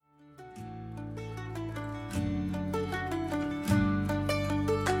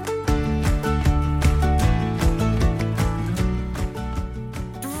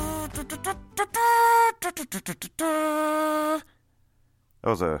That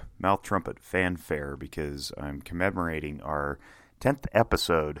was a mouth trumpet fanfare because I'm commemorating our 10th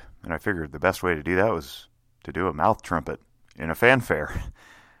episode, and I figured the best way to do that was to do a mouth trumpet in a fanfare.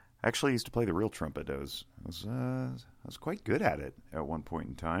 I actually used to play the real trumpet. I was quite good at it at one point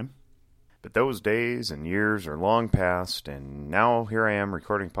in time. But those days and years are long past, and now here I am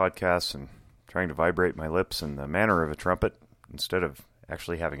recording podcasts and trying to vibrate my lips in the manner of a trumpet instead of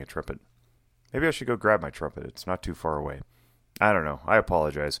actually having a trumpet. Maybe I should go grab my trumpet. It's not too far away. I don't know. I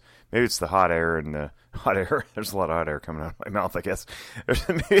apologize. Maybe it's the hot air and the hot air. There's a lot of hot air coming out of my mouth, I guess.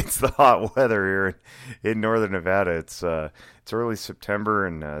 Maybe it's the hot weather here in northern Nevada. It's early September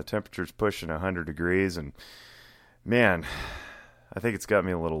and temperature's pushing 100 degrees. And man, I think it's got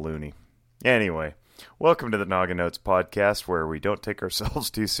me a little loony. Anyway, welcome to the Noggin Notes podcast, where we don't take ourselves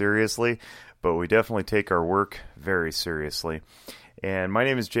too seriously, but we definitely take our work very seriously. And my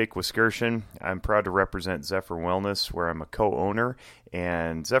name is Jake Wiskershon. I'm proud to represent Zephyr Wellness, where I'm a co-owner,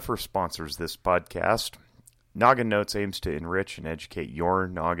 and Zephyr sponsors this podcast. Noggin Notes aims to enrich and educate your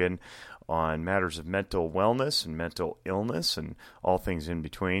noggin on matters of mental wellness and mental illness and all things in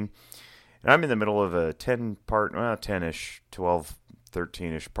between. And I'm in the middle of a 10-part, 10-ish, 12,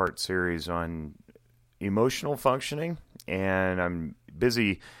 13-ish part series on emotional functioning, and I'm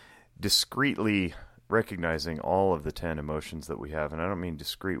busy discreetly recognizing all of the 10 emotions that we have. And I don't mean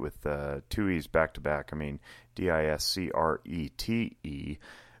discrete with two E's back to back. I mean DISCRETE,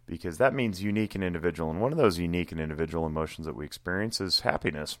 because that means unique and individual. And one of those unique and individual emotions that we experience is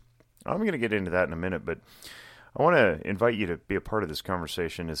happiness. I'm going to get into that in a minute, but I want to invite you to be a part of this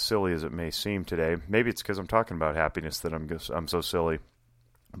conversation, as silly as it may seem today. Maybe it's because I'm talking about happiness that I'm so silly.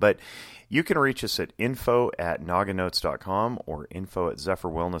 But you can reach us at info@nogginnotes.com or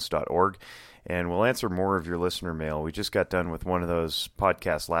info@zephyrwellness.org, and we'll answer more of your listener mail. We just got done with one of those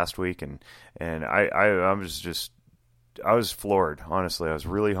podcasts last week, and I was floored, honestly. I was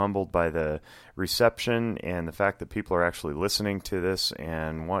really humbled by the reception and the fact that people are actually listening to this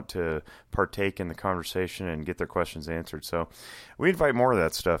and want to partake in the conversation and get their questions answered. So we invite more of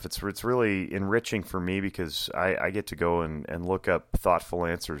that stuff. It's really enriching for me because I get to go and look up thoughtful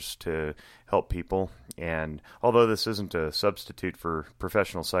answers to help people. And although this isn't a substitute for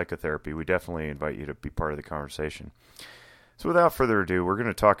professional psychotherapy, we definitely invite you to be part of the conversation. So without further ado, we're going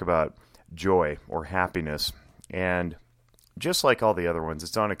to talk about joy or happiness. And just like all the other ones,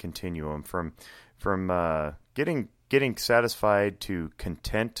 it's on a continuum from getting satisfied to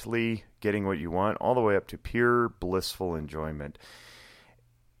contently getting what you want, all the way up to pure blissful enjoyment.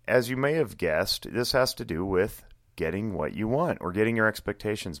 As you may have guessed, this has to do with getting what you want or getting your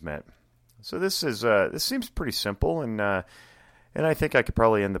expectations met. So this seems pretty simple, and I think I could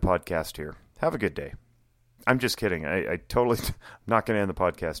probably end the podcast here. Have a good day. I'm just kidding. I'm not going to end the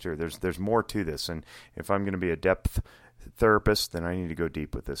podcast here. There's more to this, and if I'm going to be a depth therapist, then I need to go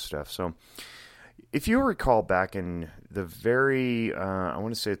deep with this stuff. So if you recall back in the I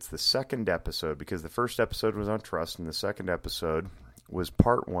want to say it's the second episode, because the first episode was on trust, and the second episode was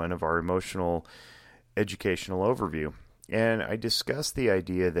part 1 of our emotional educational overview. And I discussed the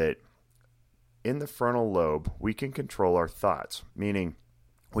idea that in the frontal lobe, we can control our thoughts, meaning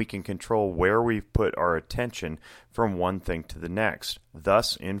we can control where we put our attention from one thing to the next,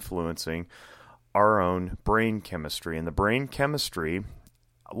 thus influencing our own brain chemistry. And the brain chemistry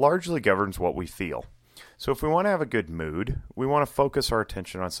largely governs what we feel. So if we want to have a good mood, we want to focus our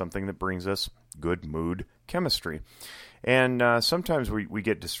attention on something that brings us good mood chemistry. And sometimes we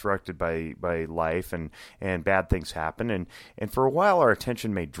get distracted by life, and bad things happen. And for a while, our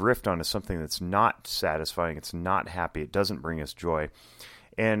attention may drift onto something that's not satisfying, it's not happy, it doesn't bring us joy.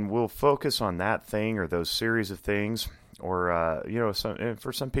 And we'll focus on that thing or those series of things, or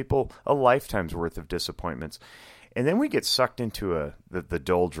for some people, a lifetime's worth of disappointments. And then we get sucked into the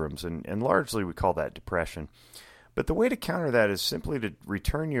doldrums, and largely we call that depression. But the way to counter that is simply to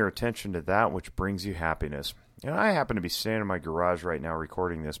return your attention to that which brings you happiness. And I happen to be standing in my garage right now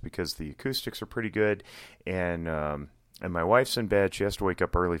recording this because the acoustics are pretty good, and my wife's in bed. She has to wake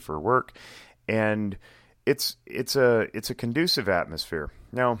up early for work, and it's a conducive atmosphere.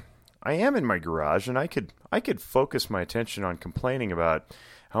 Now, I am in my garage, and I could focus my attention on complaining about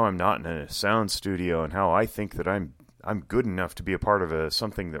how I'm not in a sound studio and how I think that I'm good enough to be a part of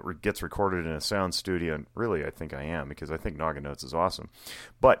something that gets recorded in a sound studio. And really, I think I am, because I think Noggin Notes is awesome.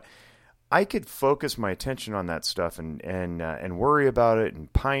 But I could focus my attention on that stuff and worry about it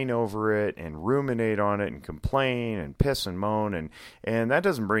and pine over it and ruminate on it and complain and piss and moan, and that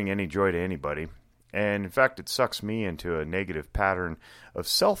doesn't bring any joy to anybody. And in fact, it sucks me into a negative pattern of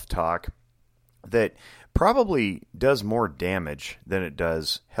self-talk that probably does more damage than it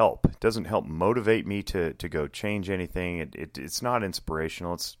does help. It doesn't help motivate me to go change anything. It's not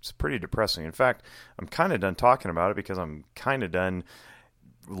inspirational. It's pretty depressing. In fact, I'm kind of done talking about it because I'm kind of done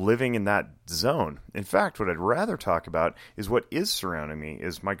living in that zone. In fact, what I'd rather talk about is what is surrounding me,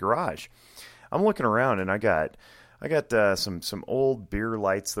 is my garage. I'm looking around and I got some old beer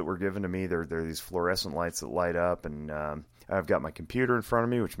lights that were given to me. They're these fluorescent lights that light up, and I've got my computer in front of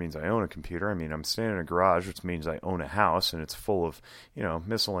me, which means I own a computer. I mean, I'm staying in a garage, which means I own a house, and it's full of,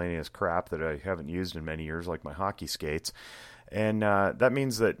 miscellaneous crap that I haven't used in many years, like my hockey skates. And that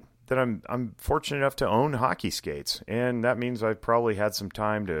means that I'm fortunate enough to own hockey skates, and that means I've probably had some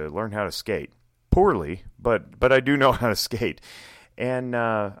time to learn how to skate. Poorly, but I do know how to skate. And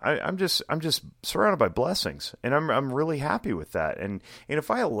I'm just surrounded by blessings, and I'm really happy with that. And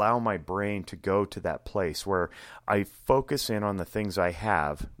if I allow my brain to go to that place where I focus in on the things I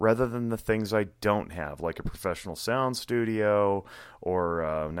have rather than the things I don't have, like a professional sound studio or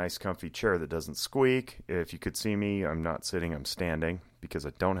a nice comfy chair that doesn't squeak. If you could see me, I'm not sitting, I'm standing because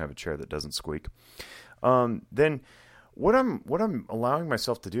I don't have a chair that doesn't squeak. Then what I'm allowing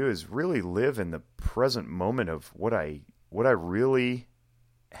myself to do is really live in the present moment of what I really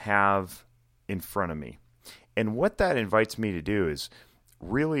have in front of me. And what that invites me to do is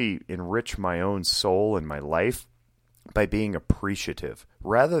really enrich my own soul and my life by being appreciative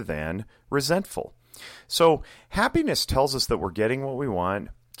rather than resentful. So happiness tells us that we're getting what we want,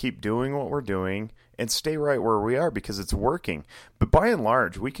 keep doing what we're doing, and stay right where we are because it's working. But by and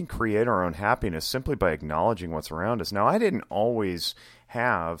large, we can create our own happiness simply by acknowledging what's around us. Now, I didn't always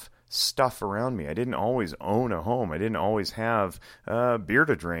have stuff around me. I didn't always own a home. I didn't always have beer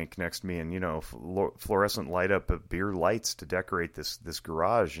to drink next to me and, fluorescent light up of beer lights to decorate this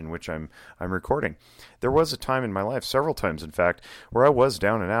garage in which I'm recording. There was a time in my life, several times in fact, where I was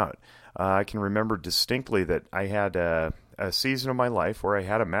down and out. I can remember distinctly that I had a season of my life where I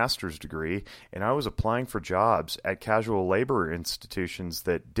had a master's degree and I was applying for jobs at casual labor institutions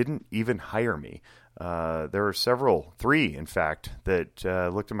that didn't even hire me. There were three in fact, that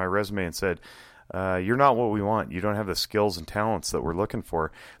looked at my resume and said, you're not what we want. You don't have the skills and talents that we're looking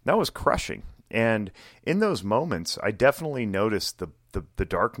for. That was crushing. And in those moments, I definitely noticed the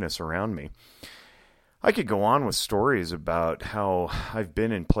darkness around me. I could go on with stories about how I've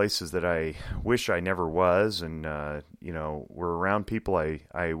been in places that I wish I never was and, were around people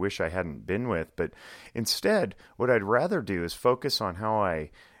I wish I hadn't been with. But instead, what I'd rather do is focus on how I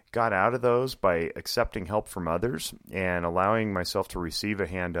got out of those by accepting help from others and allowing myself to receive a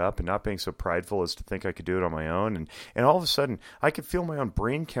hand up and not being so prideful as to think I could do it on my own. And all of a sudden, I could feel my own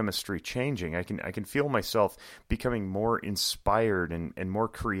brain chemistry changing. I can feel myself becoming more inspired and more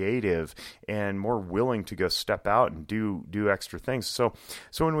creative and more willing to go step out and do extra things. So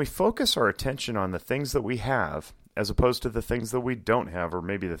when we focus our attention on the things that we have, as opposed to the things that we don't have, or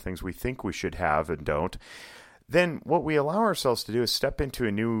maybe the things we think we should have and don't, then what we allow ourselves to do is step into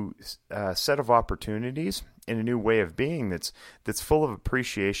a new set of opportunities and a new way of being that's full of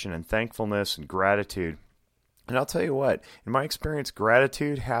appreciation and thankfulness and gratitude. And I'll tell you what, in my experience,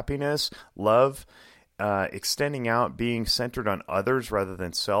 gratitude, happiness, love, extending out, being centered on others rather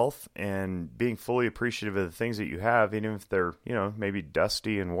than self, and being fully appreciative of the things that you have, even if they're, maybe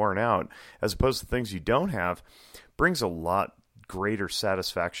dusty and worn out, as opposed to things you don't have, brings a lot greater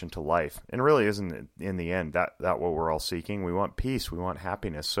satisfaction to life. And really isn't in the end that what we're all seeking. We want peace, we want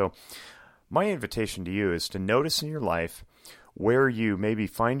happiness. So my invitation to you is to notice in your life where you maybe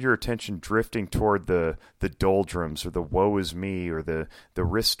find your attention drifting toward the doldrums or the woe is me or the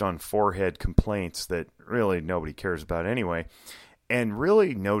wrist on forehead complaints that really nobody cares about anyway, and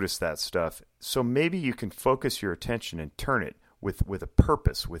really notice that stuff. So maybe you can focus your attention and turn it with a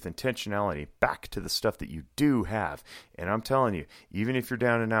purpose, with intentionality, back to the stuff that you do have. And I'm telling you, even if you're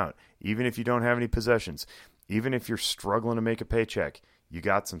down and out, even if you don't have any possessions, even if you're struggling to make a paycheck, you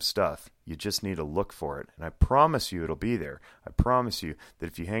got some stuff. You just need to look for it. And I promise you it'll be there. I promise you that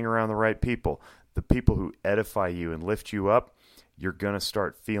if you hang around the right people, the people who edify you and lift you up, you're going to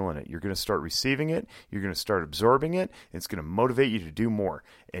start feeling it. You're going to start receiving it. You're going to start absorbing it. And it's going to motivate you to do more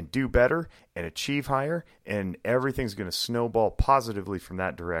and do better and achieve higher. And everything's going to snowball positively from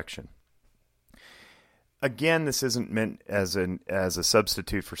that direction. Again, this isn't meant as a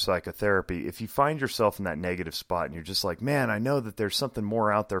substitute for psychotherapy. If you find yourself in that negative spot and you're just like, man, I know that there's something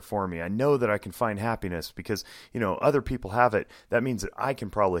more out there for me. I know that I can find happiness because, other people have it. That means that I can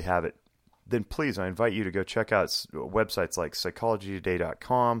probably have it. Then please, I invite you to go check out websites like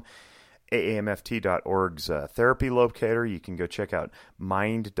psychologytoday.com, aamft.org's therapy locator. You can go check out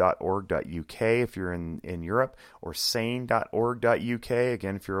mind.org.uk if you're in Europe, or sane.org.uk,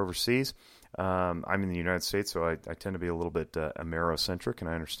 again, if you're overseas. I'm in the United States, so I tend to be a little bit Amerocentric, and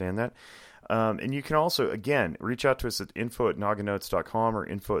I understand that. And you can also, again, reach out to us at info@naganotes.com or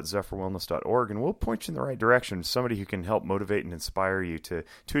info@zephyrwellness.org, and we'll point you in the right direction. Somebody who can help motivate and inspire you to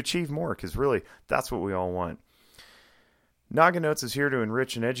achieve more, because really, that's what we all want. Naga Notes is here to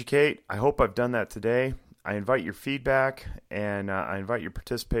enrich and educate. I hope I've done that today. I invite your feedback, and I invite your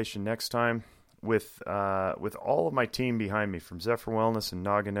participation next time. With all of my team behind me from Zephyr Wellness and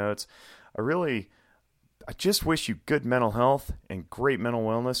Naga Notes, I just wish you good mental health and great mental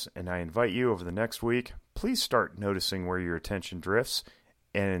wellness, and I invite you over the next week, please start noticing where your attention drifts,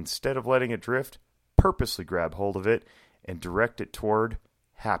 and instead of letting it drift, purposely grab hold of it and direct it toward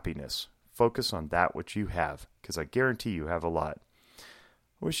happiness. Focus on that which you have, because I guarantee you have a lot.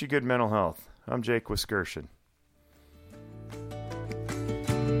 I wish you good mental health. I'm Jake Wiskerson.